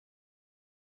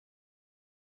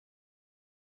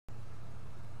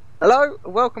Hello,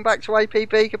 welcome back to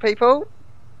APB, good people.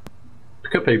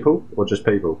 Good people, or just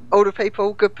people? All the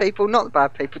people, good people, not the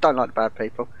bad people, don't like the bad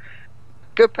people.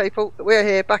 Good people, we're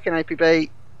here back in APB,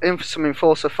 in for some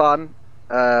Enforcer fun.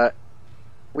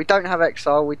 We don't have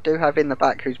Exile, we do have in the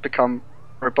back who's become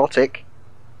robotic.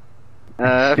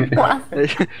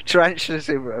 Tarantulas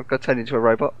have got turned into a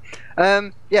robot.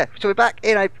 Yeah, so we're back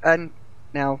in and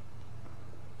now...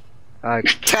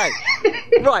 Okay,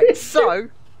 right, so...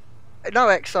 No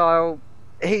Exile,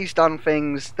 he's done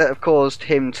things that have caused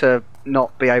him to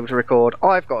not be able to record.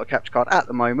 I've got a capture card at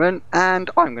the moment, and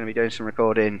I'm going to be doing some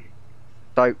recording.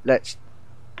 So let's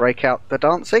break out the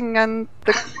dancing and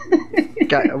the...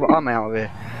 I'm out of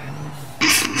here.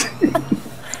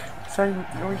 So,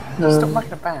 stop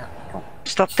mucking about.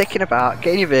 Stop dicking about,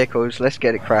 get in your vehicles, let's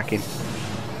get it cracking.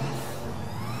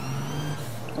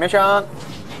 Mission!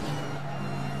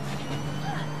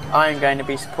 I am going to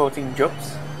be supporting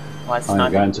Jobs.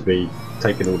 I'm going to be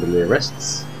taking all the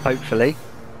arrests. Hopefully.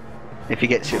 If he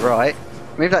gets it right.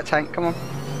 Move that tank, come on.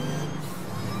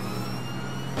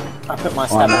 I put my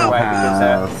stab away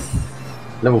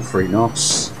because level 3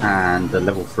 NOS and the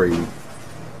level 3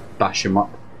 bash 'em up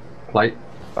plate.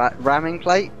 Ramming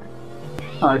plate?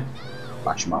 No.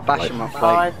 Bash 'em up Bash plate. 'em up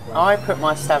plate. I put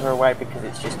my stabber away because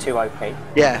it's just too OP.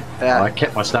 Yeah, yeah. I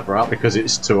kept my stabber out because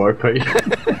it's too OP.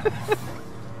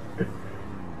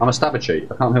 I'm a stabber cheat,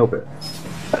 I can't help it.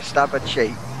 A stabber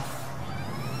cheat.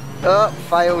 Oh,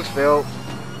 fails, Phil.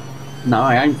 No,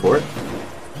 I aim for it.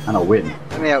 And I win.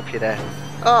 Let me help you there.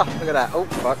 Oh, look at that. Oh,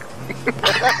 fuck.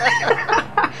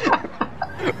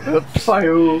 Oops.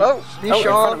 Fail. Oh, you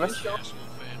shot. Well,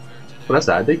 that's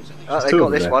handy. Oh, they got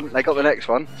this one. They got the next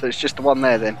one. So it's just the one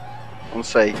there then. On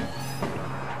C.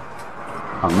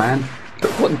 Oh man.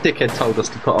 What dickhead told us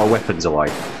to put our weapons away?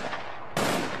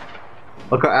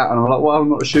 I got out and I'm like, why am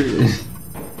I not shooting?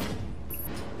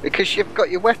 Because you've got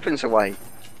your weapons away.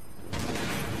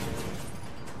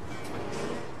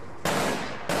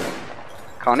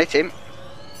 Can't hit him.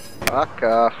 Fuck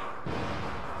off.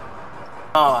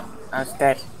 Oh, I was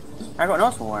dead. I got an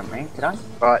awesome one, me, did I?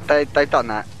 Right, they've done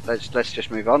that. Let's just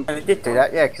move on. They did do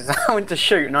that, yeah, because I went to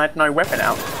shoot and I had no weapon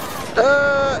out.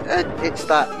 It's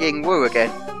that Ying Wu again.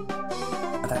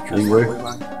 I don't trust Ying Wu?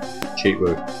 one. Cheat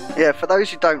Wu. Yeah, for those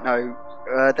who don't know,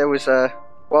 there was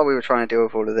while we were trying to deal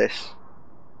with all of this,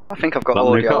 I think I've got That new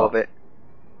audio car? of it.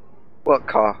 What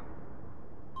car?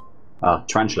 Ah,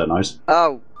 Tarantula knows.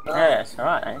 Oh, Yeah, it's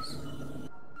alright,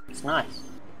 it's nice.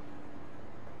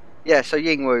 yeah, so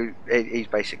Ying Wu, he's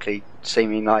basically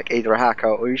seeming like either a hacker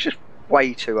or he's just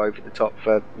way too over the top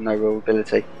for no real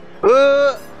ability.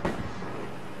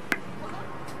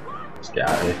 Let's get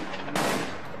out of here.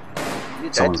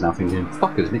 You're Someone's dead. now thinking,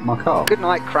 fuckers, nick my car. Good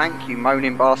night, Crank, you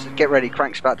moaning bastard. Get ready,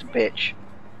 Crank's about to bitch.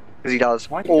 Because he does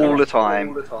Why do you all do the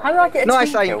time. How did I get a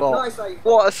Nice team kill? aimbot.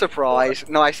 What a surprise.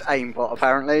 Nice aimbot,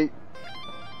 apparently.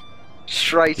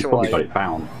 Straight He's away. probably got it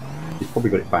bound. He's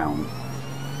probably got it bound.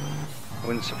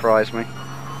 Wouldn't surprise me.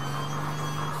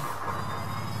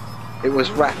 It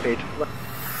was rapid.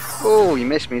 Oh, you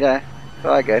missed me there.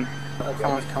 Try again.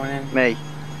 Someone's coming in. Me.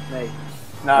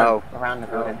 No, Oh. around the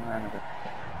building, around the building.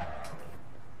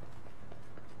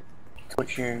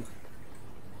 Towards you.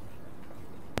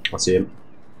 I see him.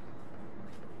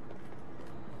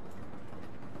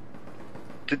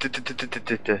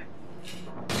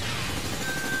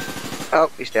 Oh,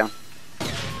 he's down.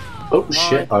 Oh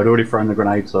shit, I'd already thrown the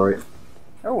grenade, sorry.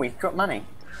 Oh, we've got money.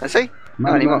 Has he? No,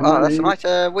 Money, anymore. money, Oh, that's an money.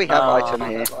 item. We have Oh. item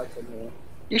here.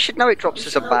 You should know it drops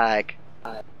as a bag.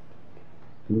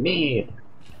 Me.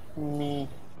 Me.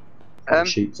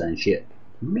 Sheep saying shit.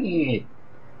 Me.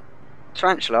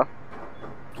 Tarantula,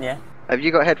 Yeah. have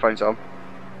you got headphones on?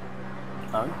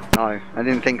 No. No, I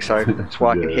didn't think so. That's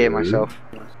why I could hear myself.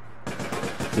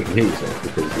 You can hear yourself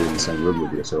because you're in the same room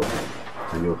with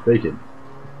yourself and you're speaking.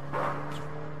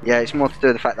 Yeah, it's more to do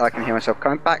with the fact that I can hear myself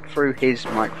coming back through his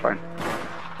microphone.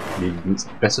 You didn't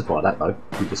specify that though.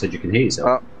 You just said you can hear yourself.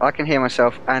 Well, I can hear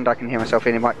myself, and I can hear myself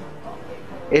in a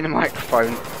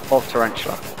microphone of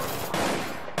Tarantula.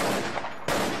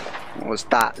 What was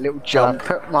that little jump?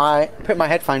 Put my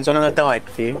headphones on and I died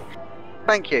for you.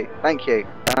 Thank you, thank you.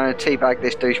 I'm gonna teabag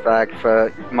this douchebag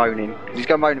for moaning. He's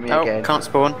gonna moan at me Oh, again. can't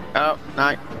spawn. Oh,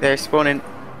 no, they're spawning.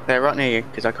 They're right near you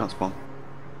because I can't spawn.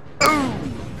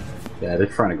 Yeah, they're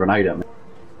throwing a grenade at me.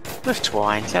 Those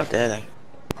twines, how dare they?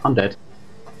 I'm dead.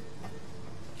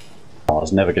 Oh, I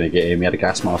was never going to get him, he had a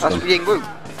gas mask That's on. Ying Wu.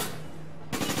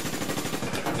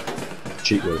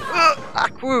 Cheat Wu.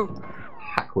 Hack Wu.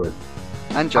 Hack Wu.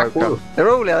 And Joker. Wu. They're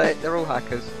all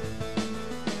hackers.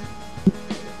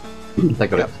 They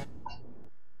got Yep. it.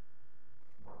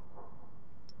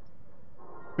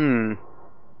 Hmm.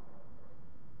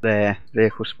 There,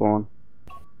 vehicle spawn.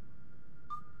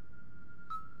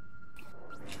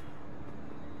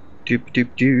 Doop doop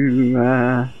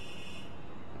doo.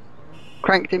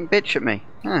 Crank didn't bitch at me.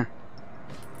 Huh.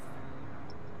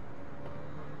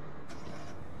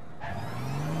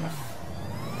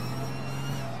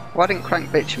 Why didn't Crank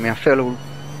bitch at me? I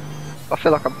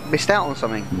feel like I missed out on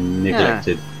something.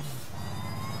 Neglected.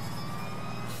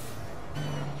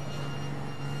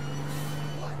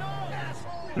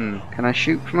 Can I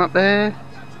shoot from up there?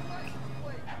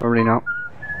 Probably not.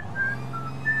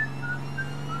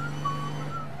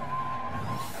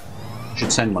 I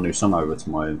should send my new song over to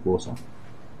my enforcer.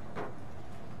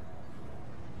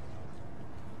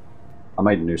 I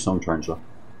made a new song, Tarantula.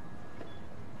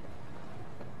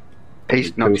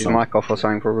 He's knocked his mic off or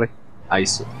something, probably.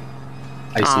 ACDC.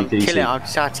 Kill it, I'll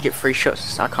decide to get 3 shots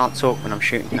so I can't talk when I'm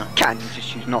shooting You now. can just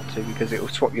choose not to because it will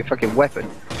swap your fucking weapon.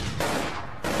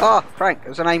 Ah, oh, Frank, it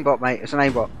was an aimbot, mate. It was an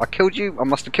aimbot. I killed you. I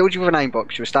must have killed you with an aimbot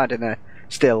because you were standing there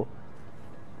still.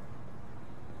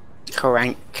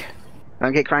 Crank.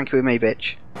 Don't get cranky with me,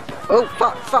 bitch. Oh,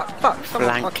 fuck.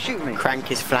 Someone's fucking shooting me.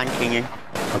 Crank is flanking you.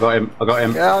 I got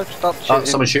him. Yeah, I'll stop shooting. Oh,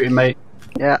 someone's shooting me.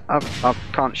 Yeah, I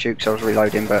can't shoot because I was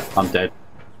reloading, but... I'm dead.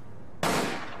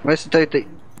 Where's the dude that...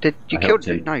 Did you kill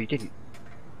him? him. No, you didn't.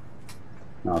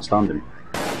 No, I stunned him.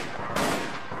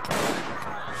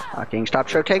 Fucking stop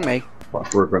shooting me. But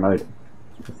for a grenade.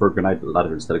 For a grenade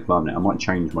ladder instead of climbing it. I might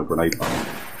change my grenade button.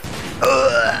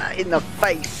 Ugh, in the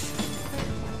face.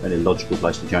 Any logical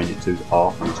place to change it to is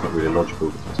R, and it's not really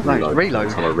logical. It's No, it's reload.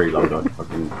 That's how I reload, I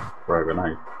fucking throw a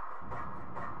grenade.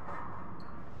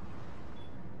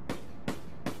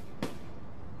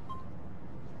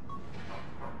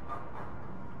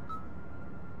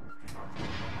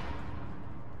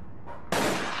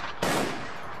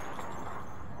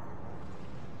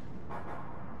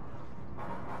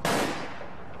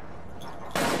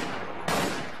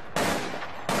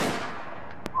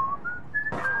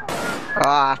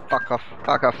 Ah, fuck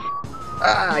off.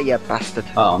 Ah, you bastard.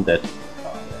 Oh, I'm dead.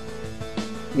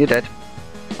 You're dead.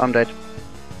 I'm dead.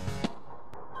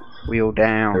 We all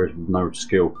down. There is no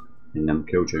skill in them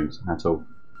kill tunes at all.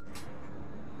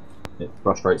 It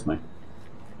frustrates me.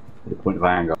 To the point of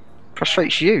anger.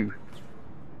 Frustrates you.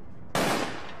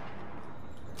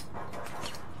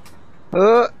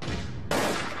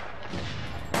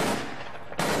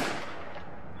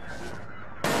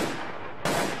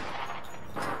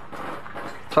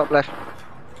 Top left.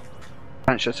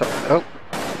 Punch the top. Oh.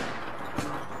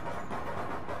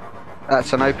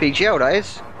 That's an OPGL, that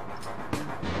is.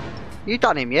 You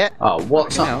done him yet? Oh,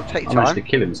 what's Fucking up? hell, take I your managed time. to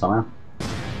kill him somehow.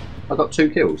 I got 2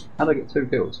 kills. How did I get 2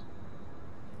 kills?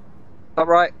 Top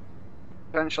right.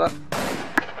 Punch left.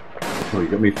 Well, you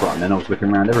got me frightened then. I was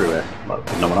looking around everywhere. Like,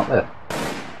 there's no one up there.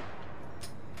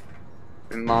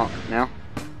 Been marked now.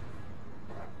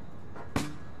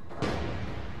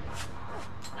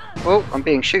 Oh, I'm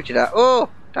being shooted at. Oh,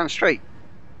 down the street.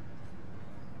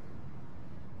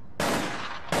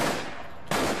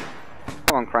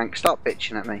 Come on, Crank, stop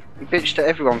bitching at me. You bitched at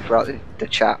everyone throughout the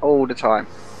chat all the time.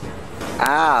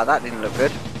 Ah, that didn't look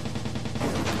good.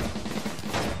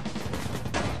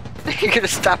 You're gonna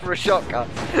stab her a shotgun.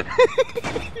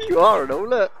 You are and all,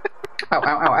 look. Ow, ow,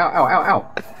 ow, ow, ow, ow,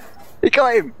 ow. He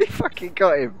got him. He fucking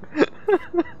got him.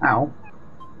 Ow.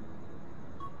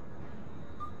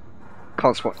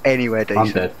 Can't spawn anywhere decent.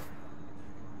 I'm dead.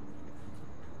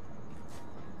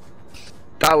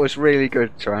 That was really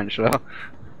good, Tarantula.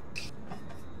 I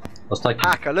was taking,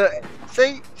 Hacker, look.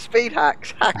 See? Speed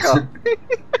hacks. Hacker. I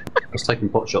was taking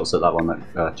pot shots at that one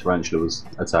that Tarantula was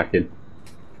attacking.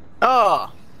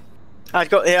 Oh! I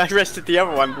arrested the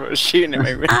other one who was shooting at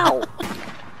me. Ow!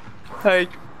 I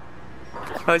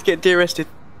was getting de-arrested.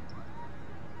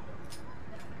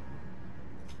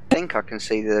 I think I can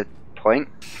see the point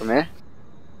from here.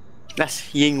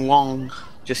 That's Ying Wong.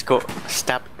 Just got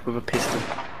stabbed with a pistol.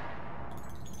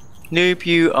 Noob,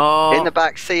 you are... In the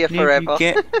back, see you Noob, forever. You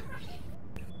get...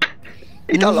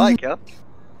 He don't like you.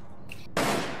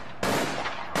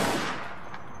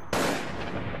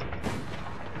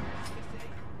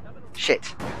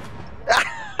 Shit.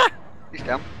 He's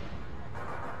down.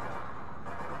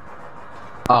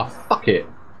 Ah, fuck it.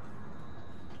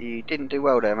 You didn't do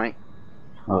well there, mate.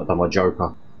 I've done my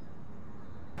Joker.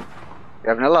 You're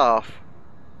having a laugh.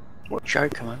 What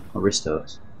Joker, man? My wrist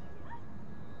hurts.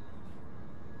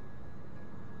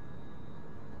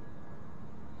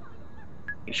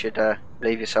 You should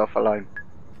leave yourself alone.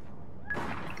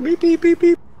 Beep, beep, beep,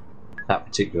 beep. That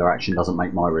particular action doesn't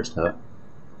make my wrist hurt.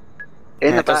 In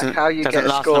Yeah, the it back, doesn't- how you doesn't get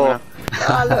a last score. long enough.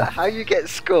 Ah, look, how you get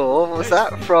score was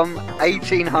that from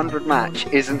 1800 match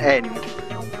is an end.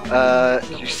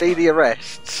 You see the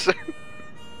arrests.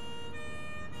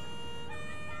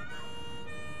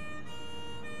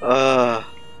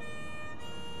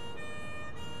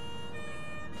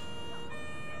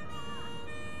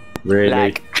 Really?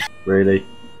 Lag. Really?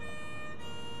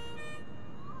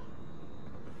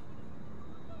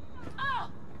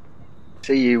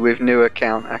 See you with new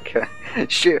account, okay.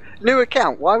 Shoot, new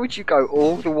account, why would you go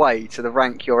all the way to the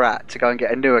rank you're at to go and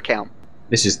get a new account?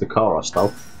 This is the car I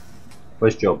stole.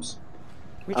 Where's Jobs?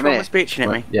 Which I'm one here. was bitching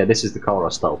at me? Yeah, this is the car I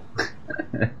stole.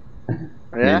 Me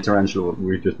Yeah? and Tarantula,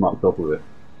 we just mucked off with it.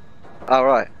 Oh,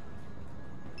 right.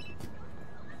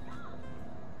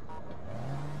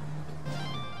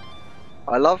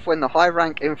 I love when the high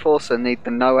rank enforcer need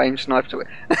the no aim sniper to win.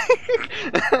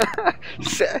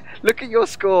 Look at your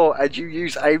score and you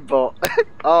use aimbot.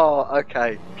 Oh,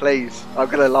 okay. Please. I'm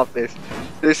gonna love this.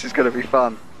 This is gonna be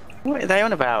fun. What are they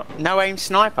on about? No aim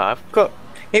sniper? I've got.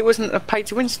 It wasn't a pay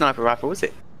to win sniper rifle, was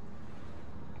it?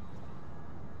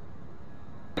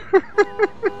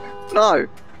 No.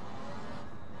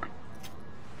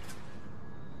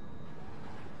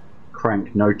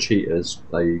 Crank, no cheaters,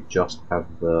 they just have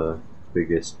the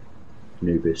biggest,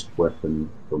 noobest weapon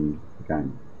from the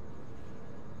game.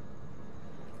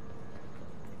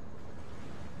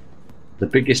 The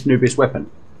biggest, noobest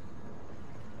weapon?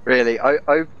 Really?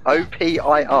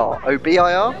 O-P-I-R?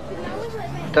 O-B-I-R?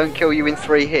 Don't kill you in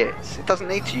 3 hits. It doesn't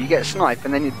need to. You get a snipe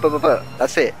and then you blah.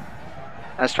 That's it.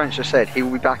 As Trencher said, he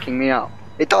will be backing me up.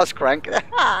 It does, Crank.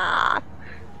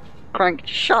 Crank,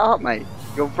 shut up, mate.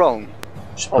 You're wrong.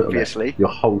 Just put it on there. Obviously. Your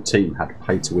whole team had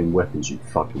pay to win weapons, you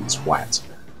fucking twat.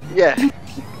 Yeah.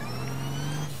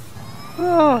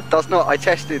 Oh, does not. I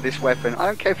tested this weapon. I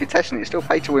don't care if you're testing it. It's still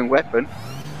pay to win weapon.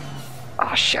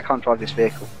 Oh shit, I can't drive this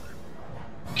vehicle.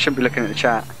 Shouldn't be looking at the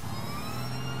chat.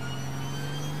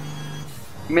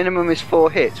 Minimum is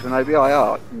 4 hits with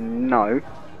OBIR. No.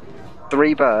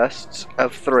 3 bursts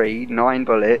of 3, 9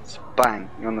 bullets. Bang,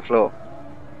 you're on the floor.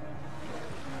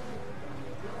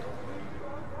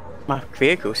 My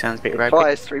vehicle sounds a bit ropey.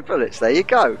 Fires 3 bullets. There you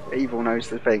go. Evil knows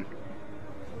the thing.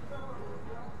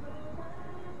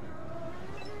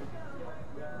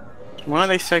 Why are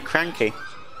they so cranky?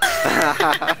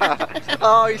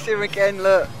 Oh, you see him again.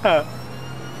 Look.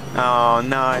 Oh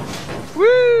no.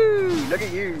 Woo! Look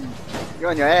at you. You're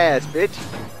on your ass, bitch.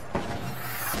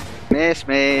 Miss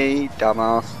me,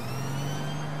 dumbass.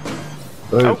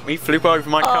 Boom. Oh, he flew over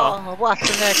my car. Oh, what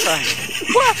happened there, Crank?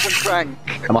 What happened,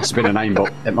 Crank? It must have been an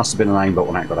aimbot. It must have been an aimbot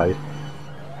on that grenade.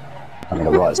 I'm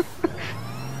gonna rise.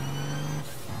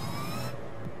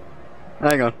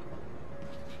 Hang on.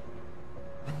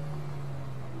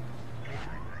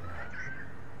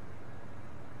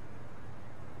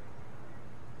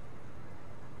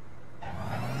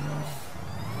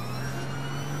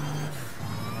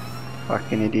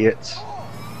 Fucking idiots.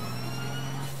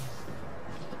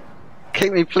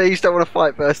 Keep me, please. Don't want to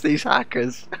fight versus these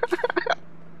hackers.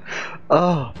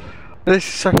 Oh, this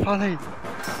is so funny.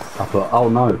 I thought, oh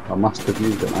no, I must have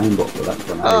used an aimbot for that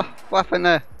grenade. Oh, what happened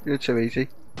there? You're too easy.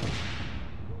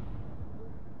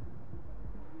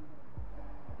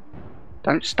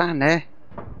 Don't stand there.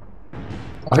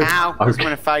 Ow! That's Okay. me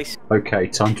in the face. Okay,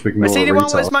 time to ignore Was he a the one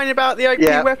retard. that's moaning about the OP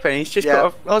Yeah. weapon? He's just Yeah.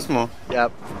 got a Osmo.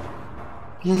 Yep.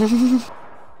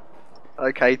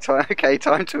 Okay,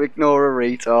 time to ignore a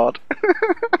retard.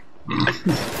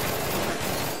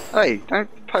 Hey,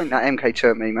 don't point that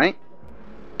MK2 at me, mate.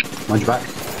 Mind your back.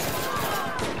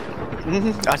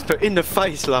 I just put in the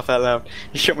face, laugh out loud.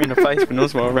 He shot me in the face with an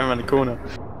Osmo around the corner.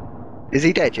 Is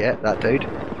he dead yet, that dude?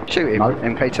 Shoot him, No.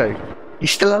 MK2.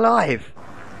 He's still alive.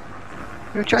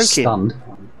 You're joking. Stunned.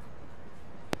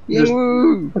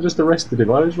 Woo! I just arrested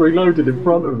him. I was reloaded in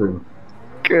front of him.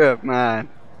 Good man.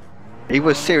 He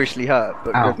was seriously hurt,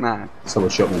 but Ow. good man.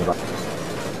 Someone shot me in the back.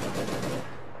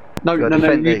 No, Gotta no,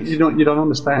 defend you, these. you don't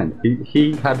understand.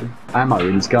 He had ammo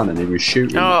in his gun and he was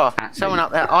shooting Oh, at someone me.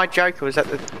 up there. Joker was at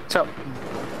the top.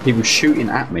 He was shooting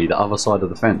at me the other side of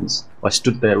the fence. I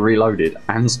stood there reloaded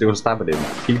and still stabbing him.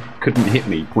 He couldn't hit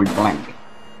me point blank.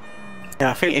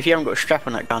 Yeah, I think if you haven't got a strap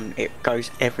on that gun, it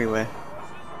goes everywhere.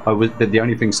 I was the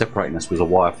only thing separating us was a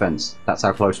wire fence. That's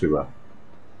how close we were.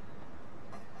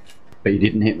 But he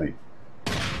didn't hit me.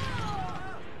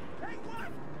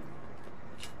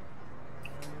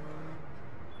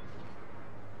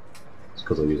 It's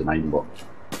because I use an aimbot.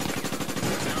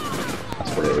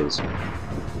 That's what it is.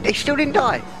 He still didn't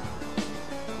die.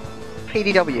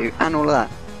 PDW and all of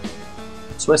that.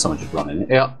 I swear someone's just running it.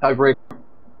 Yeah, over here.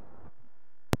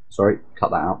 Sorry,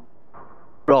 cut that out.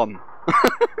 Ron.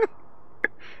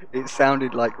 It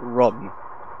sounded like Ron.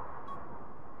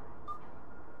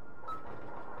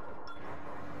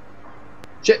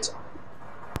 Shit!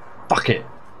 Fuck it!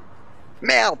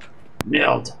 Merde!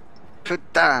 Merde!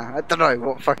 Putain! I don't know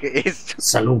what fuck it is.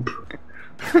 Saloop!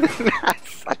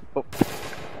 Saloop.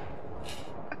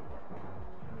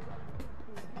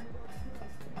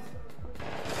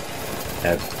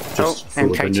 Yeah, just, for all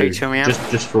the MK2 to me out.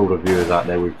 just for all the viewers out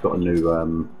there, we've got a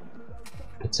new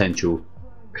potential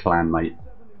clanmate,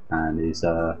 and he's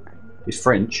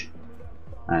French,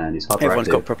 and he's hyperactive. Everyone's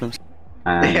got problems.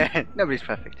 And, Yeah, nobody's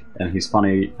perfect. and he's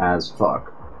funny as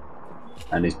fuck,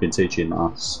 and he's been teaching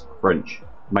us French,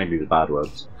 mainly the bad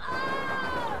words.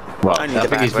 Well, Only I the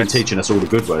think bad he's been words. teaching us all the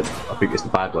good words. I think it's the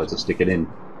bad words that are sticking in.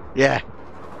 Yeah.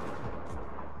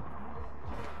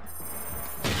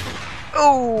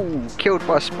 Oh, killed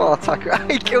by Spartak.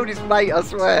 He killed his mate, I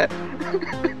swear.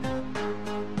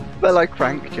 Fellow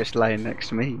Crank just laying next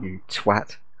to me, you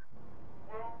twat.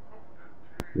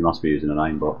 You must be using an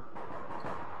aimbot.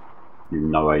 You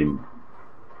no aim,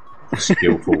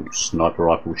 skillful sniper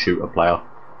rifle shooter player.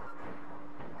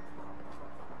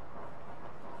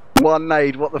 One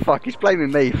nade, what the fuck? He's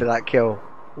blaming me for that kill.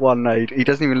 One nade. He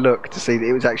doesn't even look to see that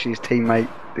it was actually his teammate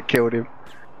that killed him.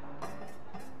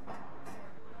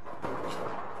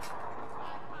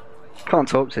 Can't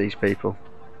talk to these people.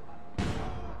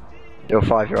 You're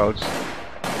 5-year-olds.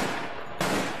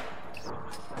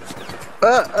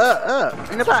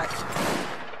 In the back.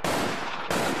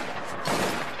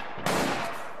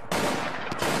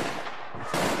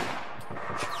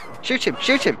 Shoot him,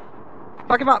 shoot him.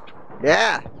 Fuck him up.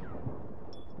 Yeah.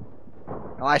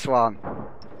 Nice one.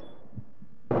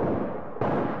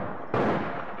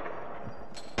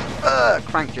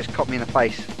 Crank just caught me in the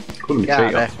face. Couldn't Get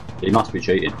out cheat. of He must be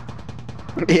cheating.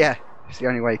 Yeah, it's the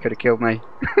only way he could have killed me.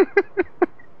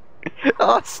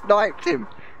 I sniped him.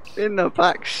 In the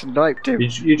back, sniped him.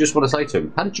 You just want to say to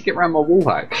him, how did you get around my wall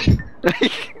hack?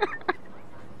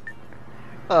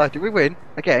 Oh, did we win?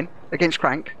 Again? Against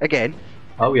Crank? Again?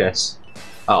 Oh yes.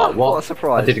 Oh, Oh, what a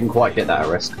surprise. I didn't quite get that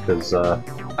arrest because Oh,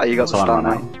 you got the time stun,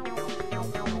 ran mate.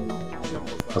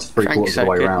 out. That's three Frank's quarters so of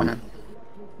the way good, around. man.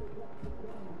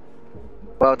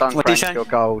 Well done, What did Crank. you say? You're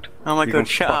gold. Oh my You god, can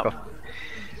shut fuck up. off.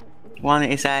 One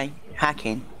is a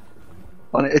hacking.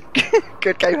 On it.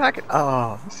 Good game hacking.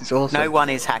 Oh, this is awesome. No one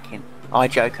is hacking. I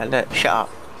Joker, look, shut up.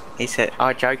 He said,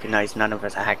 I Joker knows none of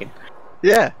us are hacking.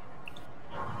 Yeah.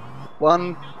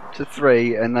 1 to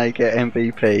 3 and they get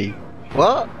MVP.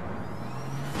 What?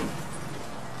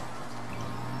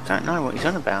 Don't know what he's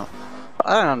on about.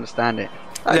 I don't understand it.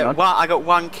 Hang on. Look, well, I got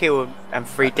 1 kill and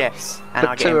 3 deaths, and But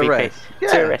I get 2 MVP. arrests. Yeah.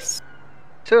 2 arrests.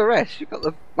 2 arrests. You've got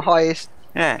the highest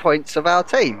Yeah. points of our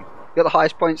team. You've got the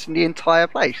highest points in the entire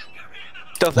place.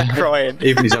 Stop that crying.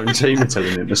 Even his own team are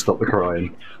telling him to stop the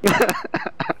crying.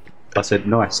 I said,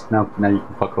 nice, now you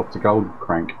can fuck off to gold,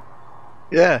 Crank.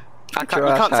 Yeah. I Get your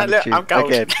you ass can't say, handed look, to you I'm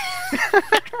gold. Again.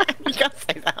 You can't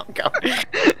say that, I'm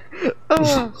gold.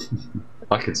 Oh.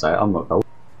 I could say it, I'm not gold.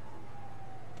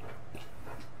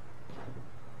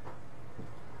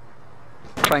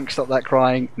 Crank, stop that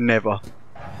crying. Never.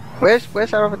 Where's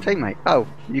our other teammate? Oh,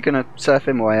 you gonna surf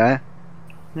him away, are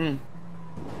you? Hmm.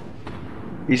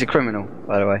 He's a criminal,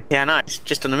 by the way. Yeah, no, it's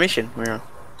just on a mission we're on.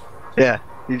 Yeah.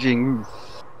 Eugene.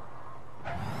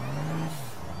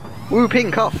 Woo,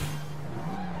 pink off.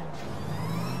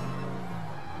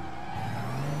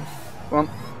 Come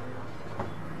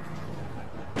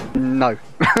on. No.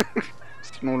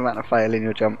 Small amount of fail in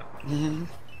your jump.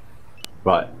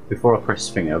 Right, before I press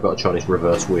finger, I've got to try this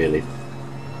reverse wheelie.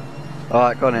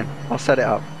 Alright, go on in. I'll set it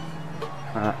up.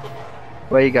 Alright.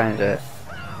 Where are you going to do it?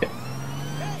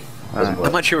 Doesn't How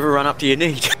work. much of a run up do you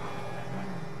need?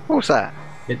 What's that?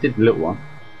 It did the little one.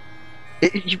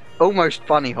 You almost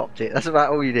bunny hopped it. That's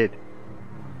about all you did.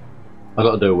 I've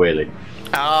got to do a wheelie.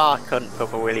 Ah, I couldn't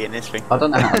pop a willy in this thing. I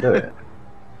don't know how to do it.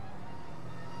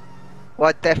 Well,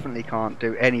 I definitely can't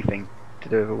do anything to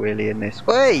do with a wheelie in this.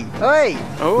 Hey! Hey!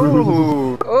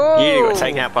 Oh, Oh! you got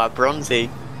taken out by a bronzy.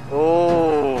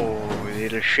 Oh,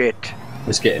 little shit.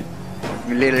 Let's get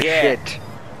him. Little Yeah. shit.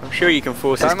 I'm sure you can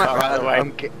force this Don't car matter, out of the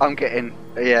way.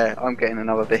 I'm getting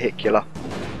another vehicular.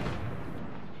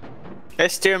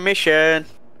 Let's do a mission.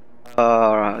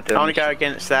 Alright, I'll do I want it. to go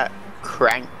against that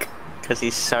Crank because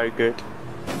he's so good.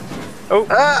 Oh,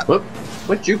 Ah! Whoop!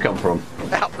 Where'd you come from?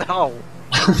 Out the hole.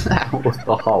 Out of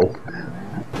the hole.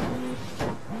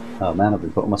 Oh man, I've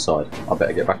been put on my side. I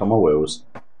better get back on my wheels.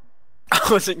 I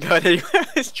wasn't going anywhere. I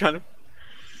was trying to.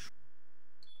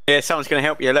 Yeah, someone's going to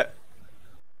help you. Look,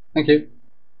 Thank you.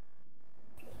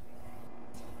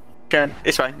 go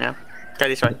this way now. Go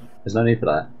this way. There's no need for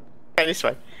that. Go this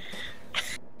way.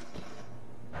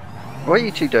 What are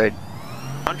you two doing?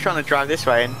 I'm trying to drive this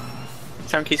way and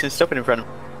someone keeps on stopping in front of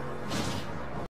me.